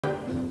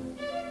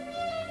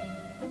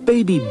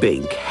Baby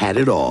Bink had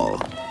it all,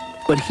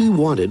 but he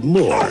wanted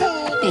more.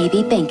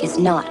 Baby Bink is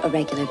not a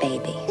regular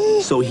baby.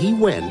 So he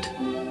went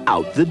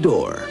out the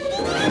door.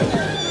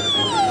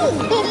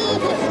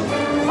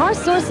 Our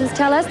sources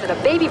tell us that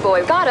a baby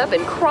boy got up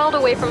and crawled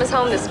away from his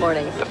home this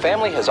morning. The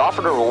family has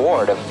offered a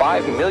reward of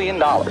 $5 million.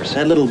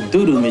 That little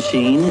doo-doo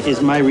machine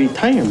is my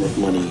retirement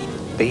money.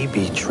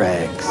 Baby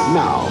tracks.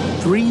 Now,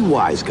 three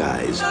wise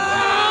guys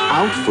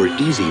out for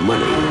easy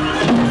money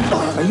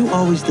Are you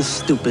always this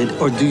stupid,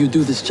 or do you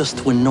do this just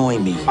to annoy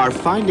me? are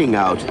finding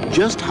out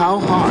just how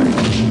hard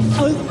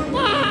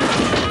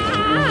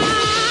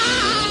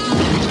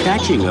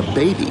catching a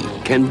baby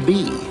can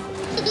be.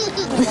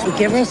 Listen,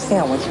 give her a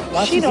sandwich.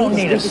 She don't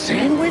need a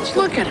sandwich.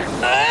 Look at her.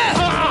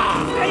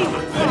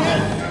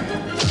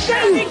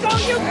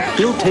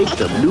 He'll take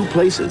them new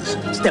places.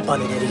 Step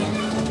on it,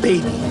 Eddie.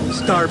 Baby,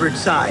 starboard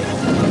side.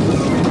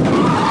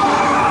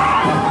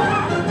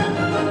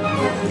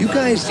 You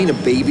guys seen a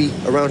baby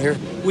around here?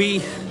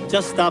 We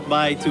just stopped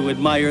by to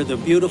admire the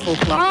beautiful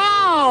flower.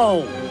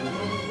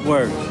 Ow!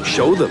 Word.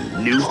 Show them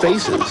new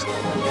faces.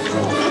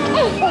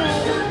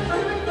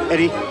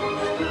 Eddie,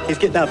 he's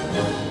getting up.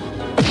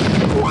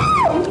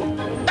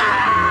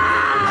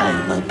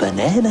 I'm a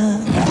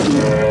banana.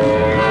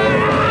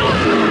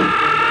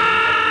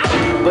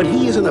 But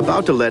he isn't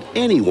about to let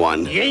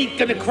anyone You ain't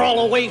gonna crawl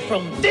away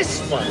from this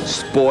one.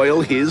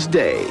 spoil his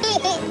day.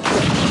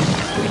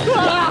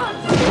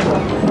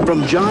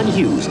 From John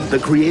Hughes, the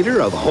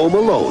creator of Home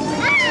Alone.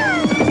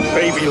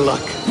 Baby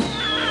luck.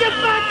 Get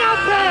back up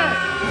there!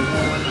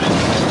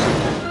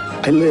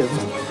 I lived.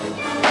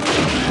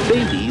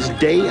 Baby's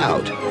Day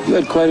Out. You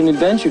had quite an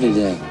adventure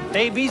today.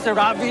 Babies are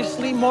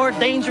obviously more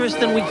dangerous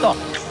than we thought.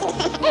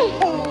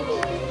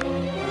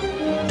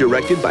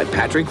 Directed by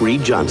Patrick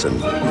Reed Johnson.